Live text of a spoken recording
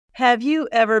Have you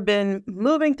ever been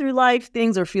moving through life,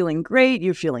 things are feeling great,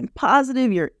 you're feeling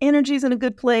positive, your energy's in a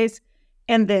good place,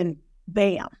 and then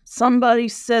bam, somebody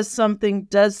says something,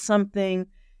 does something,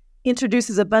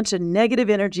 introduces a bunch of negative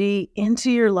energy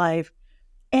into your life,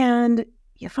 and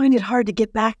you find it hard to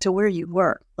get back to where you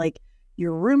were. Like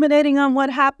you're ruminating on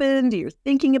what happened, you're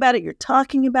thinking about it, you're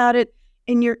talking about it,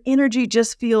 and your energy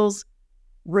just feels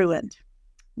ruined.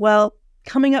 Well,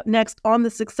 coming up next on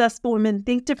the Successful Women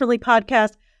Think Differently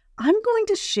podcast, I'm going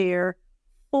to share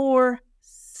 4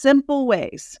 simple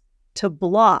ways to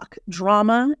block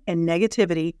drama and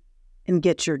negativity and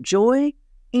get your joy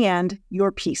and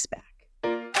your peace back.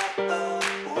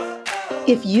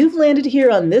 If you've landed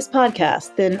here on this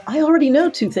podcast, then I already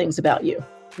know 2 things about you.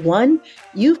 1,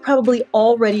 you've probably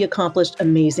already accomplished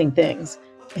amazing things.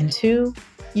 And 2,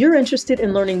 you're interested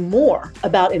in learning more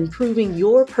about improving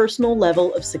your personal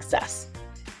level of success.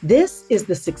 This is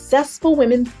the Successful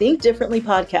Women Think Differently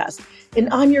podcast,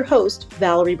 and I'm your host,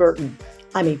 Valerie Burton.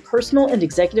 I'm a personal and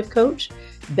executive coach,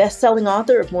 best-selling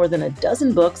author of more than a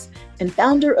dozen books, and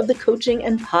founder of the Coaching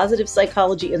and Positive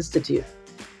Psychology Institute.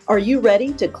 Are you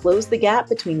ready to close the gap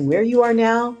between where you are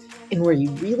now and where you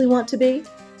really want to be?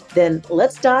 Then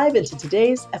let's dive into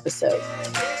today's episode.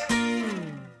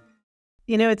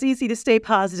 You know, it's easy to stay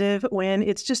positive when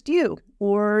it's just you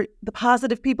or the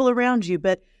positive people around you,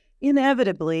 but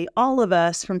inevitably, all of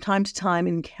us from time to time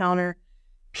encounter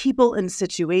people and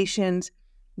situations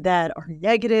that are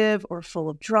negative or full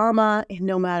of drama. And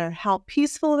no matter how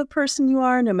peaceful of a person you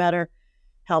are, no matter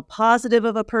how positive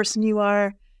of a person you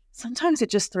are, sometimes it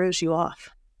just throws you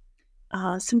off.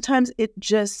 Sometimes it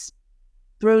just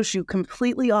throws you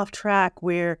completely off track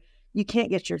where you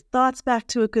can't get your thoughts back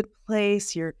to a good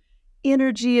place. Your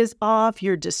energy is off.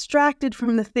 You're distracted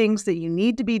from the things that you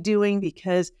need to be doing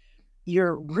because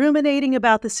you're ruminating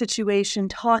about the situation,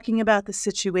 talking about the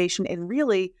situation, and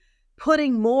really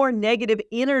putting more negative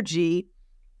energy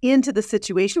into the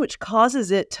situation, which causes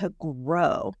it to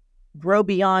grow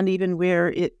beyond even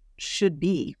where it should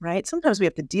be, right? Sometimes we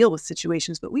have to deal with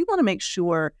situations, but we want to make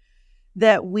sure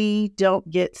that we don't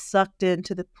get sucked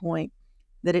into the point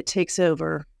that it takes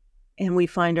over and we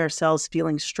find ourselves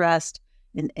feeling stressed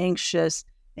and anxious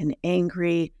and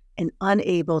angry and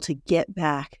unable to get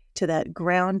back to that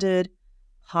grounded,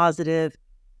 positive,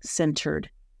 centered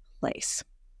place.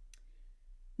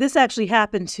 This actually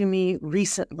happened to me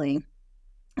recently.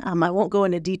 I won't go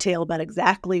into detail about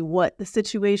exactly what the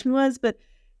situation was, but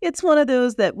it's one of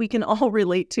those that we can all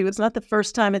relate to. It's not the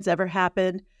first time it's ever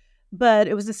happened, but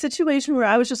it was a situation where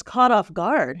I was just caught off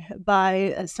guard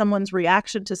by someone's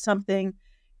reaction to something,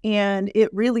 and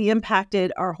it really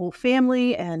impacted our whole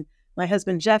family. And my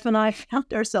husband, Jeff, and I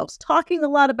found ourselves talking a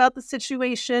lot about the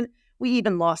situation. We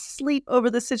even lost sleep over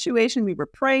the situation. We were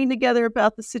praying together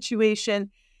about the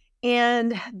situation.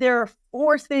 And there are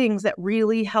 4 things that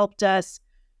really helped us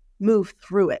move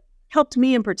through it, helped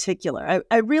me in particular.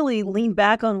 I really lean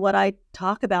back on what I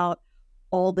talk about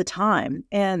all the time.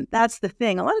 And that's the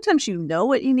thing. A lot of times you know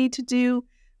what you need to do,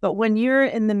 but when you're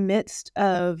in the midst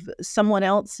of someone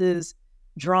else's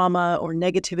drama or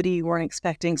negativity you weren't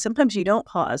expecting, sometimes you don't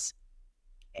pause.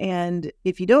 And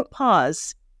if you don't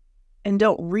pause and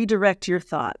don't redirect your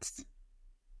thoughts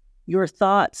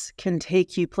can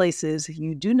take you places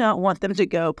you do not want them to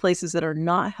go, places that are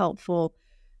not helpful,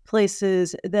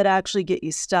 places that actually get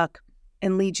you stuck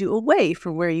and lead you away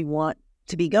from where you want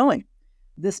to be going.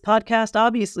 This podcast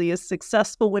obviously is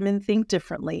Successful Women Think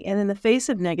Differently. And in the face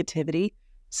of negativity,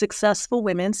 successful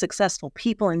women, successful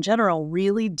people in general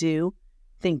really do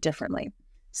think differently.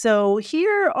 So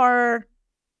here are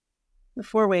the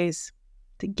 4 ways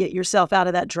to get yourself out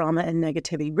of that drama and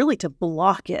negativity, really to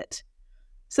block it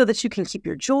so that you can keep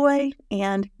your joy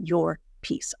and your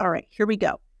peace. All right, here we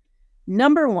go.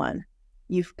 Number 1,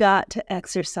 you've got to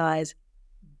exercise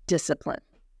discipline.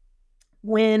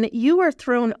 When you are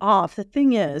thrown off, the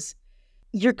thing is,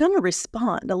 you're going to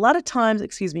respond. You're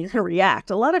going to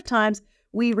react. A lot of times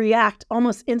we react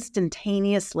almost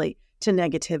instantaneously to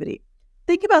negativity.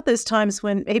 Think about those times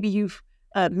when maybe you've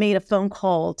made a phone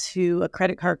call to a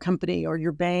credit card company or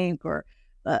your bank or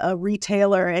a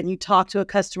retailer, and you talk to a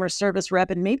customer service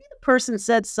rep, and maybe the person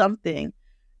said something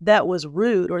that was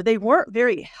rude or they weren't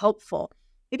very helpful.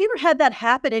 Have you ever had that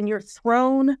happen and you're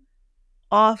thrown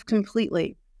off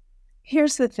completely?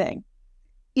 Here's the thing.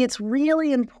 It's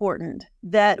really important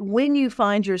that when you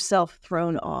find yourself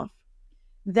thrown off,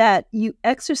 that you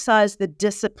exercise the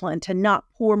discipline to not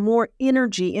pour more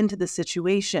energy into the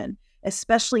situation,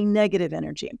 especially negative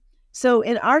energy. So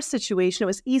in our situation, it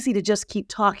was easy to just keep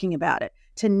talking about it,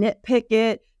 to nitpick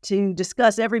it, to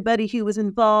discuss everybody who was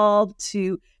involved,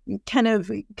 to kind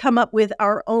of come up with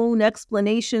our own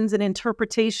explanations and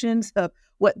interpretations of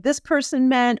what this person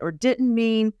meant or didn't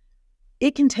mean.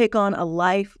 It can take on a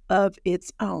life of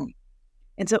its own.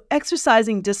 And so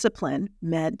exercising discipline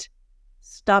meant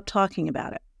stop talking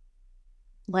about it.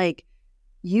 Like,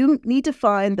 you need to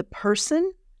find the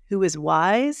person who is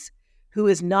wise, who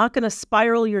is not going to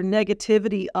spiral your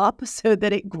negativity up so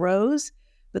that it grows,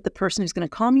 but the person who's going to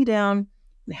calm you down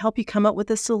and help you come up with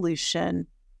a solution,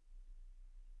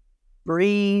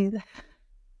 breathe,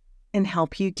 and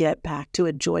help you get back to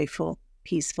a joyful,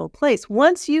 peaceful place.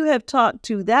 Once you have talked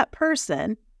to that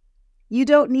person, you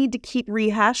don't need to keep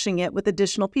rehashing it with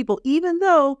additional people, even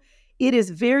though it is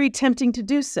very tempting to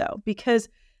do so. Because,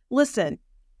 listen,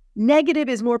 negative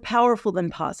is more powerful than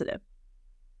positive.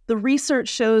 The research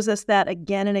shows us that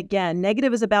again and again.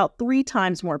 Negative is about 3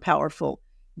 times more powerful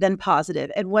than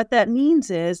positive. And what that means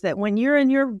is that when you're in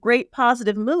your great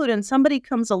positive mood and somebody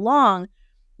comes along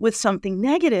with something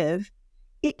negative,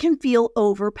 it can feel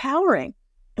overpowering.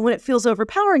 And when it feels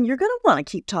overpowering, you're going to want to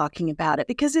keep talking about it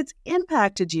because it's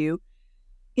impacted you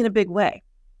in a big way.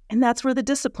 And that's where the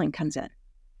discipline comes in.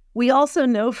 We also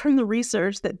know from the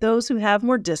research that those who have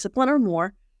more discipline are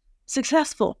more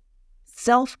successful.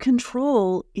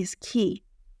 Self-control is key.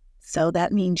 So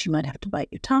that means you might have to bite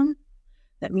your tongue.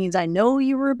 That means I know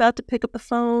you were about to pick up the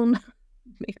phone,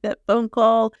 make that phone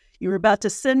call. You were about to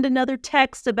send another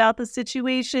text about the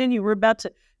situation. You were about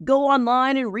to go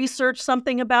online and research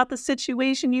something about the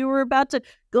situation. You were about to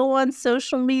go on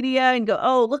social media and go,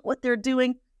 oh, look what they're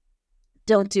doing.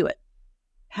 Don't do it.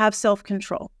 Have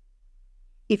self-control.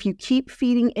 If you keep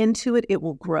feeding into it, it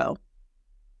will grow.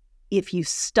 If you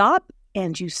stop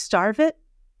and you starve it,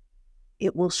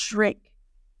 it will shrink.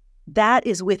 That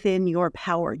is within your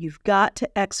power. You've got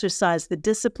to exercise the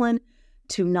discipline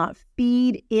to not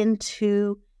feed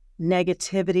into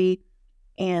negativity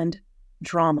and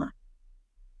drama.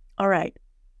 All right,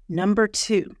 number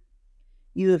 2,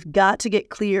 you have got to get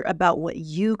clear about what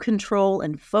you control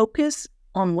and focus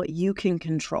on what you can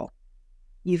control.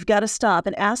 You've got to stop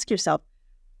and ask yourself,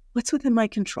 what's within my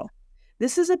control?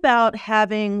 This is about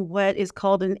having what is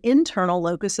called an internal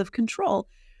locus of control.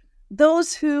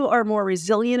 Those who are more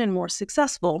resilient and more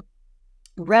successful,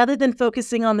 rather than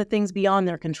focusing on the things beyond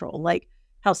their control, like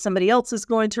how somebody else is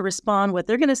going to respond, what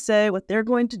they're going to say, what they're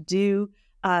going to do,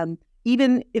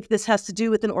 even if this has to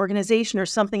do with an organization or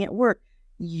something at work,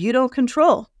 you don't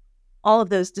control all of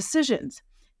those decisions.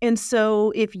 And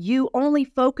so if you only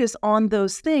focus on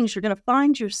those things, you're going to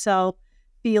find yourself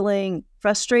feeling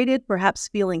frustrated, perhaps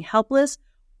feeling helpless,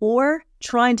 or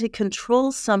trying to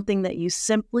control something that you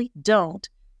simply don't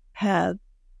have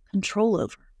control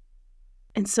over.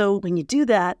 And so when you do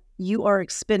that, you are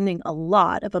expending a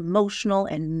lot of emotional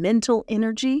and mental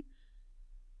energy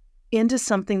into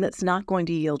something that's not going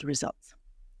to yield results.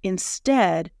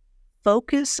 Instead,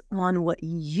 focus on what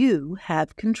you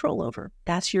have control over.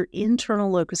 That's your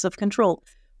internal locus of control.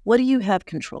 What do you have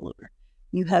control over?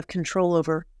 You have control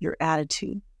over your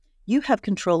attitude. You have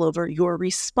control over your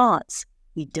response.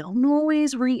 We don't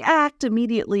always react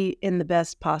immediately in the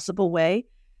best possible way,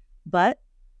 but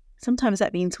sometimes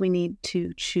that means we need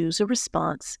to choose a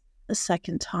response a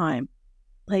second time.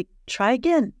 Like, try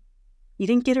again. You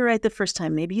didn't get it right the first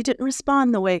time. Maybe you didn't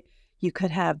respond the way you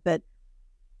could have, but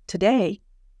today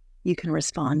you can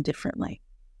respond differently,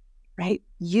 right?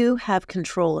 You have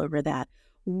control over that.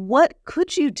 What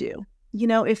could you do? You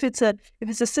know, if it's a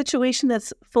situation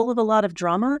that's full of a lot of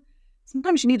drama,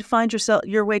 sometimes you need to find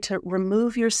your way to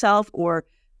remove yourself or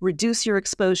reduce your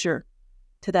exposure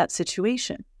to that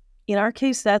situation. In our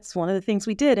case, that's one of the things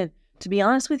we did. And to be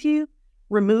honest with you,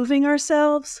 removing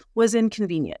ourselves was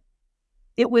inconvenient.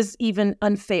 It was even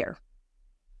unfair.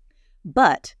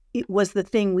 But it was the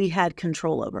thing we had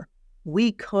control over.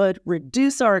 We could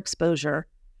reduce our exposure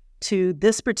to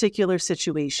this particular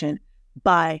situation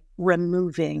by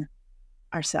removing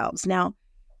ourselves. Now,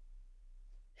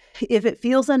 if it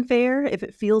feels unfair, if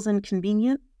it feels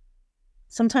inconvenient,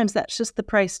 sometimes that's just the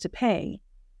price to pay.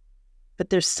 But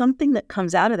there's something that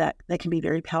comes out of that that can be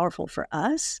very powerful. For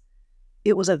us,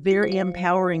 it was a very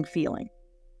empowering feeling.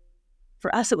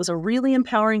 For us, it was a really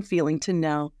empowering feeling to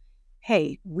know,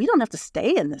 hey, we don't have to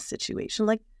stay in this situation.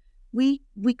 Like, we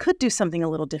could do something a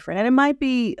little different. And it might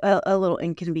be a little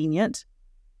inconvenient,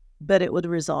 but it would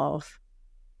resolve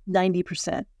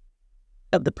 90%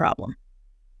 of the problem.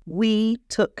 We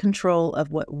took control of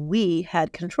what we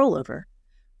had control over.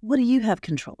 What do you have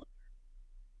control over?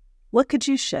 What could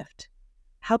you shift?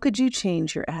 How could you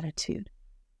change your attitude?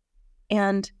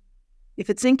 And if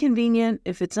it's inconvenient,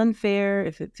 if it's unfair,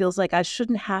 if it feels like I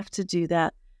shouldn't have to do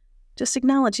that, Just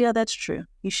acknowledge, yeah, that's true.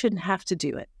 You shouldn't have to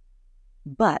do it.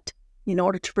 But in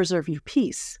order to preserve your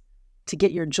peace, to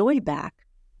get your joy back,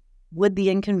 would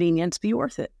the inconvenience be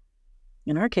worth it?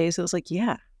 In our case, it was like,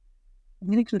 yeah, I'm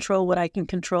going to control what I can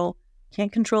control,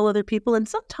 can't control other people. And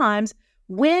sometimes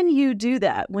when you do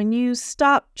that, when you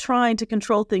stop trying to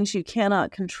control things you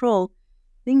cannot control,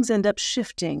 things end up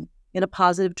shifting in a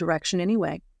positive direction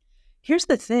anyway. Here's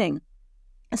the thing,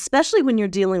 especially when you're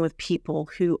dealing with people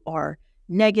who are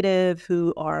negative,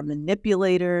 who are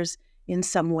manipulators in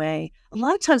some way, a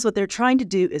lot of times what they're trying to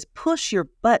do is push your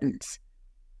buttons.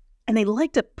 And they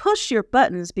like to push your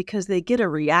buttons because they get a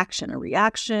reaction. A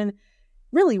reaction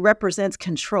really represents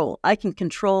control. I can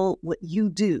control what you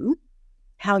do,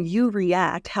 how you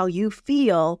react, how you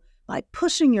feel by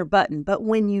pushing your button. But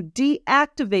when you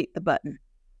deactivate the button,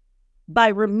 by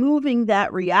removing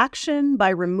that reaction, by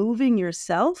removing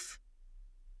yourself,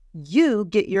 you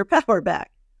get your power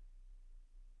back.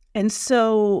 And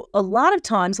so a lot of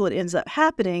times what ends up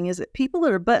happening is that people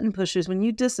that are button pushers, when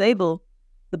you disable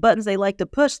the buttons they like to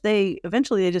push, they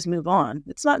eventually just move on.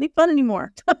 It's not any fun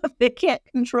anymore. They can't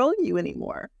control you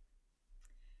anymore.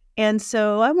 And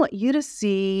so I want you to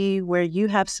see where you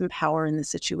have some power in the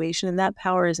situation, and that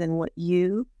power is in what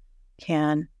you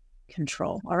can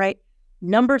control. All right.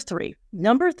 Number three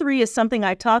is something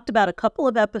I talked about a couple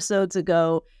of episodes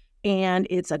ago, and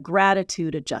it's a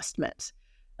gratitude adjustment.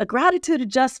 A gratitude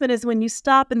adjustment is when you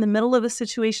stop in the middle of a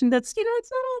situation that's,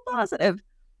 it's not all positive,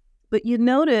 but you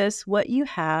notice what you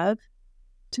have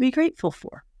to be grateful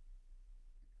for.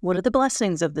 What are the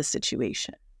blessings of the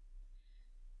situation?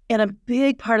 And a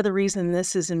big part of the reason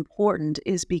this is important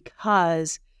is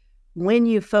because when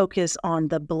you focus on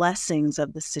the blessings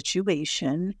of the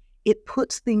situation, it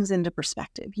puts things into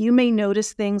perspective. You may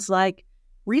notice things like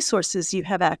resources you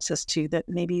have access to that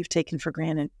maybe you've taken for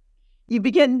granted. You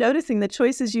begin noticing the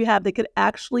choices you have that could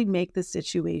actually make the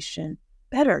situation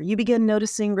better. You begin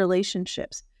noticing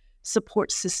relationships,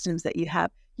 support systems that you have.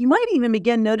 You might even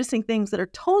begin noticing things that are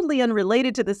totally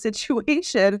unrelated to the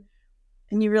situation,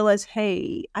 and you realize,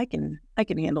 hey, I can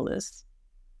handle this.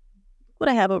 Look what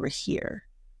I have over here.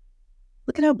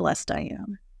 Look at how blessed I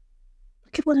am.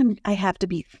 Look at what I have to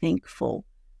be thankful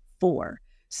for.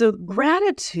 So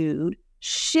gratitude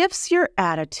shifts your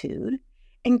attitude,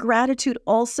 and gratitude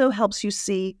also helps you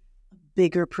see a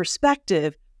bigger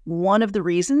perspective. One of the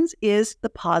reasons is the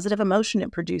positive emotion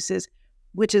it produces,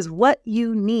 which is what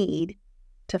you need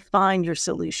to find your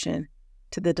solution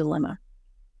to the dilemma.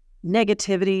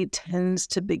 Negativity tends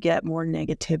to beget more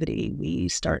negativity. We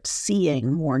start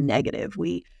seeing more negative.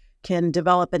 We can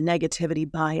develop a negativity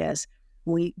bias.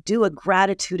 We do a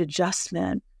gratitude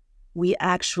adjustment. We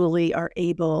actually are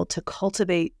able to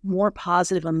cultivate more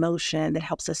positive emotion that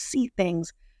helps us see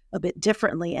things a bit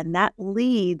differently. And that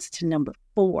leads to number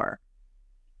 4,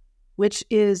 which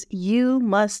is you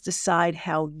must decide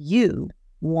how you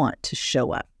want to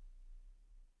show up.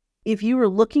 If you were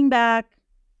looking back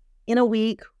in a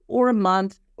week or a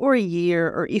month or a year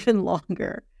or even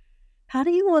longer, how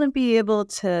do you want to be able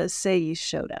to say you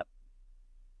showed up?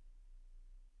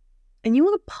 And you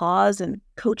want to pause and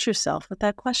coach yourself with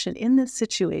that question. In this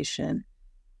situation,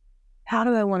 how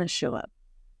do I want to show up?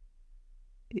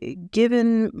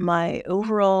 Given my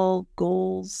overall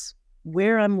goals,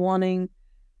 where I'm wanting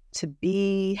to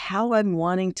be, how I'm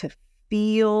wanting to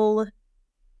feel,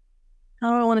 how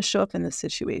do I want to show up in this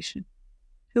situation?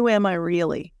 Who am I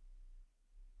really?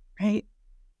 Right?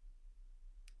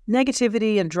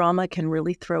 Negativity and drama can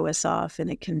really throw us off,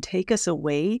 and it can take us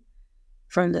away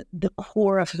from the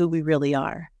core of who we really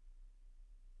are.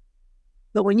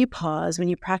 But when you pause, when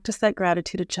you practice that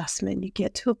gratitude adjustment, you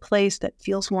get to a place that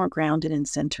feels more grounded and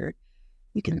centered.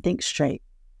 You can think straight.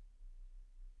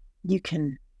 You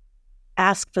can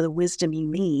ask for the wisdom you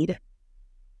need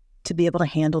to be able to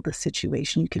handle the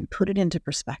situation. You can put it into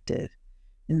perspective.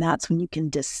 And that's when you can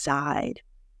decide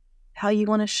how you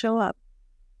want to show up.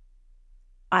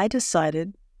 I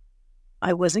decided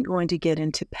I wasn't going to get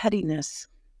into pettiness.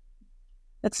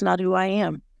 That's not who I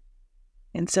am.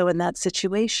 And so in that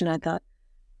situation, I thought,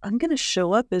 I'm going to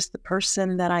show up as the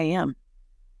person that I am,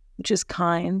 which is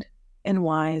kind and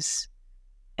wise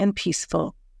and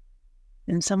peaceful,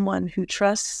 and someone who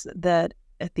trusts that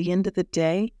at the end of the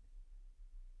day,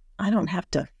 I don't have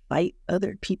to fight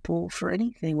other people for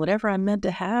anything. Whatever I'm meant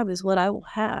to have is what I will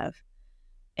have.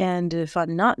 And if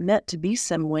I'm not meant to be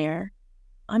somewhere,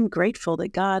 I'm grateful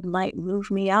that God might move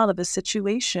me out of a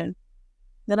situation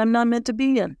that I'm not meant to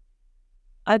be in.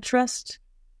 I trust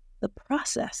the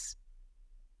process.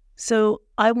 So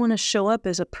I want to show up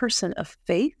as a person of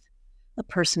faith, a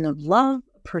person of love,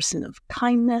 a person of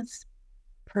kindness,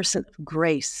 a person of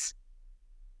grace.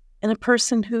 and a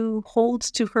person who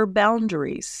holds to her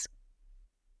boundaries.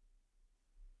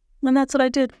 And that's what I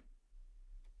did.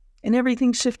 And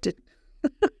everything shifted.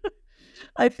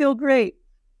 I feel great.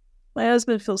 My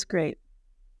husband feels great.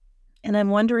 And I'm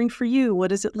wondering for you, what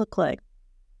does it look like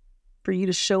for you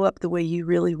to show up the way you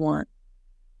really want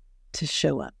to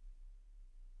show up?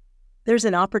 There's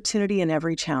an opportunity in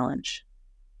every challenge,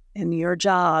 and your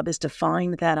job is to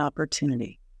find that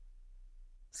opportunity.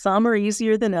 Some are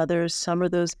easier than others. Some are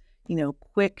those,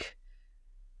 quick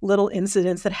little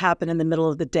incidents that happen in the middle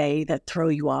of the day that throw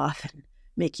you off and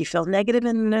make you feel negative.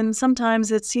 And then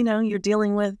sometimes it's, you're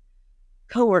dealing with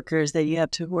coworkers that you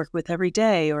have to work with every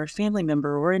day, or a family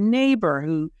member or a neighbor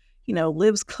who,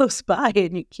 lives close by,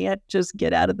 and you can't just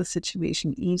get out of the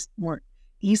situation more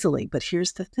easily. But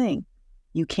here's the thing.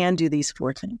 You can do these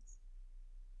 4 things.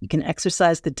 You can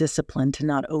exercise the discipline to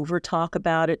not over talk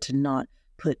about it, to not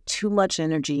put too much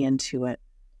energy into it,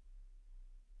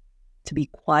 to be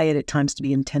quiet at times, to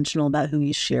be intentional about who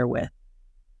you share with,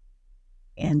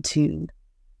 and to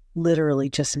literally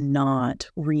just not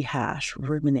rehash,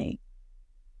 ruminate.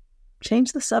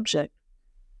 Change the subject.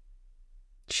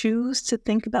 Choose to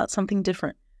think about something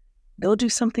different. Go do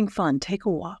something fun. Take a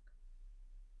walk.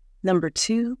 Number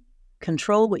 2,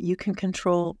 control what you can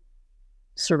control.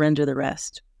 Surrender the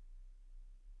rest.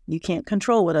 You can't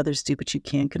control what others do, but you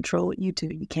can control what you do.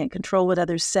 You can't control what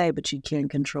others say, but you can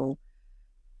control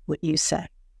what you say,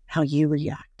 how you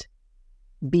react.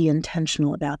 Be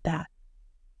intentional about that.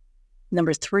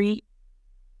 Number 3,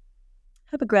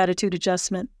 have a gratitude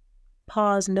adjustment.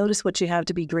 Pause, notice what you have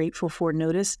to be grateful for.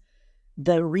 Notice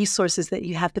the resources that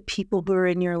you have, the people who are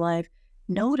in your life.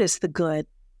 Notice the good.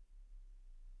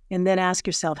 And then ask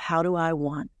yourself, how do I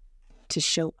want to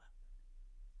show up?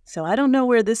 So I don't know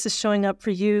where this is showing up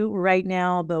for you right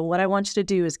now, but what I want you to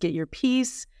do is get your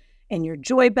peace and your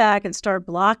joy back and start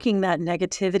blocking that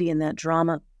negativity and that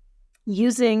drama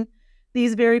using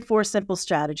these very 4 simple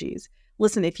strategies.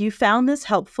 Listen, if you found this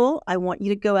helpful, I want you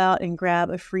to go out and grab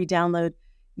a free download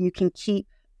you can keep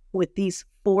with these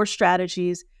 4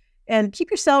 strategies and keep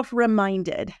yourself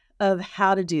reminded of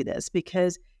how to do this,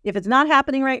 because if it's not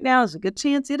happening right now, there's a good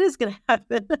chance it is going to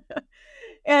happen.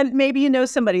 And maybe you know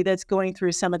somebody that's going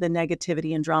through some of the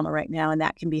negativity and drama right now, and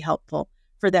that can be helpful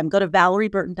for them. Go to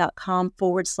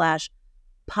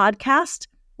ValerieBurton.com/podcast,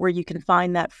 where you can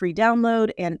find that free download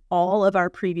and all of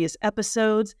our previous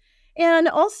episodes. And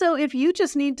also, if you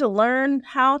just need to learn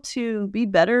how to be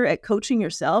better at coaching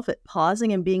yourself, at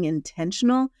pausing and being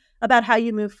intentional about how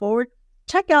you move forward,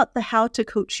 check out the How to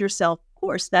Coach Yourself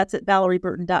course. That's at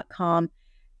ValerieBurton.com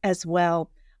as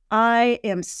well. I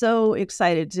am so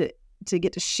excited to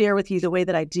get to share with you the way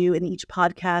that I do in each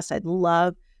podcast. I'd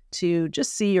love to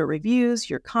just see your reviews,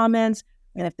 your comments.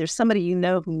 And if there's somebody you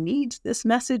know who needs this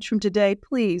message from today,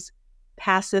 please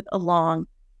pass it along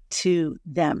to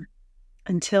them.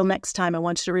 Until next time, I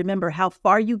want you to remember how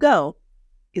far you go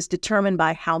is determined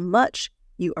by how much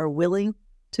you are willing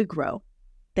to grow.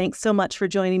 Thanks so much for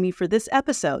joining me for this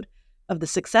episode of the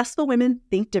Successful Women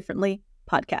Think Differently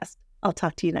podcast. I'll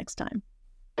talk to you next time.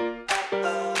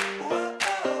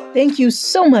 Thank you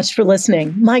so much for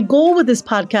listening. My goal with this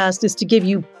podcast is to give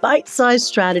you bite-sized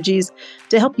strategies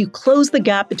to help you close the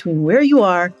gap between where you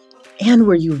are and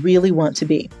where you really want to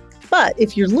be. But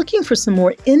if you're looking for some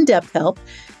more in-depth help,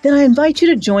 then I invite you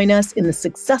to join us in the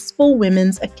Successful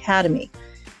Women's Academy.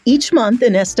 Each month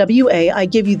in SWA, I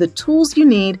give you the tools you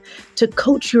need to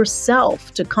coach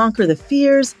yourself to conquer the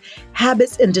fears,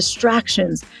 habits, and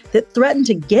distractions that threaten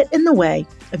to get in the way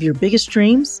of your biggest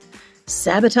dreams,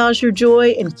 sabotage your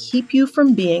joy, and keep you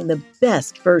from being the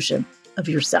best version of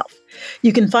yourself.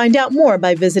 You can find out more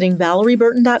by visiting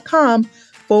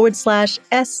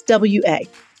ValerieBurton.com/SWA.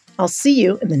 I'll see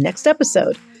you in the next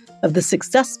episode of the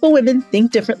Successful Women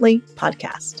Think Differently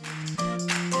podcast.